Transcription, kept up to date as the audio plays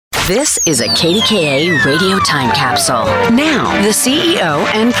This is a KDKA radio time capsule. Now, the CEO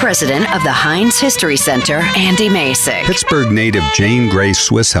and president of the Heinz History Center, Andy Masich. Pittsburgh native Jane Grey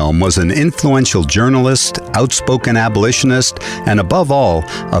Swisshelm was an influential journalist, outspoken abolitionist, and above all,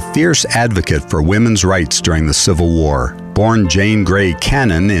 a fierce advocate for women's rights during the Civil War. Born Jane Grey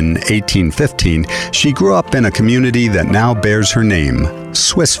Cannon in 1815, she grew up in a community that now bears her name,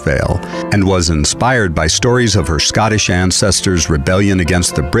 Swissvale, and was inspired by stories of her Scottish ancestors' rebellion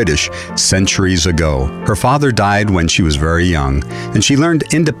against the British centuries ago. Her father died when she was very young, and she learned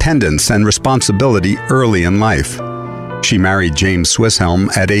independence and responsibility early in life. She married James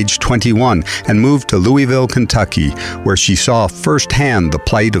Swisshelm at age 21 and moved to Louisville, Kentucky, where she saw firsthand the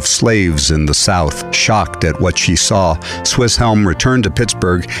plight of slaves in the South. Shocked at what she saw, Swisshelm returned to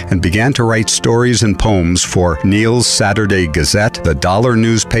Pittsburgh and began to write stories and poems for Neil's Saturday Gazette, the Dollar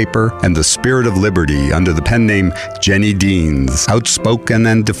newspaper, and the Spirit of Liberty under the pen name Jenny Deans. Outspoken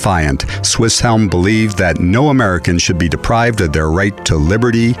and defiant, Swisshelm believed that no American should be deprived of their right to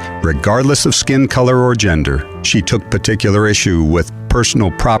liberty, regardless of skin color or gender. She took particular issue with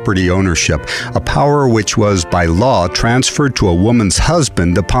personal property ownership, a power which was by law transferred to a woman's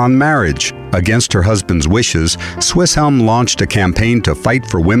husband upon marriage. Against her husband's wishes, Swisshelm launched a campaign to fight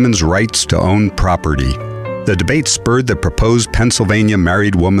for women's rights to own property. The debate spurred the proposed Pennsylvania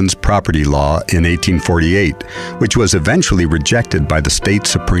married woman's property law in 1848, which was eventually rejected by the state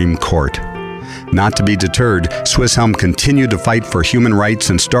Supreme Court. Not to be deterred, Swisshelm continued to fight for human rights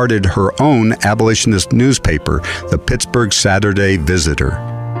and started her own abolitionist newspaper, the Pittsburgh Saturday Visitor.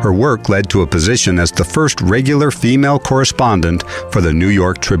 Her work led to a position as the first regular female correspondent for the New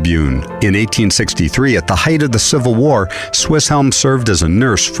York Tribune. In 1863, at the height of the Civil War, Swisshelm served as a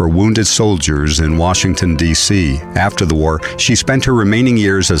nurse for wounded soldiers in Washington, D.C. After the war, she spent her remaining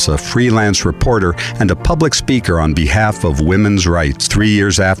years as a freelance reporter and a public speaker on behalf of women's rights. 3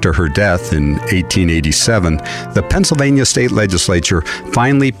 years after her death in 1887, the Pennsylvania state legislature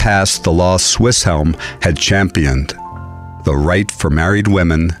finally passed the law Swisshelm had championed: the right for married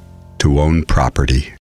women to own property.